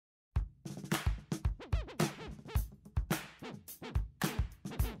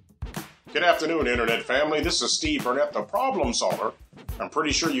Good afternoon, Internet family. This is Steve Burnett, the problem solver. I'm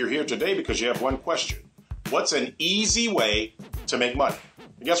pretty sure you're here today because you have one question. What's an easy way to make money?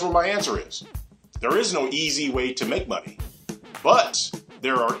 And guess what my answer is? There is no easy way to make money, but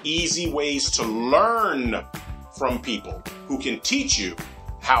there are easy ways to learn from people who can teach you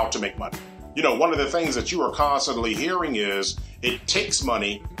how to make money. You know, one of the things that you are constantly hearing is it takes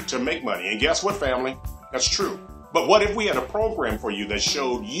money to make money. And guess what, family? That's true. But what if we had a program for you that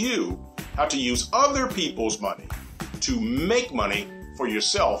showed you how to use other people's money to make money for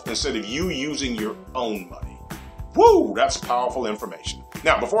yourself instead of you using your own money? Woo, that's powerful information.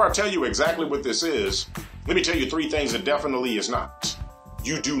 Now, before I tell you exactly what this is, let me tell you three things it definitely is not.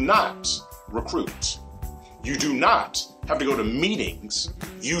 You do not recruit. You do not have to go to meetings.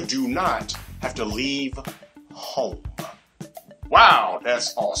 You do not have to leave home. Wow,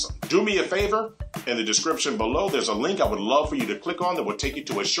 that's awesome. Do me a favor. In the description below, there's a link I would love for you to click on that will take you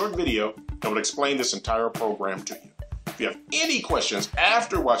to a short video that will explain this entire program to you. If you have any questions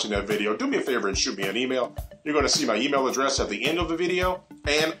after watching that video, do me a favor and shoot me an email. You're going to see my email address at the end of the video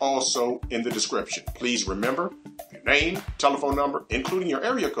and also in the description. Please remember your name, telephone number, including your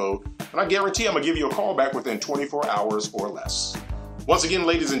area code, and I guarantee I'm going to give you a call back within 24 hours or less. Once again,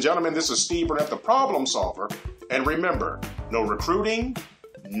 ladies and gentlemen, this is Steve Burnett, the problem solver. And remember, no recruiting,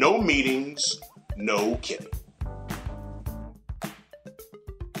 no meetings, no kidding.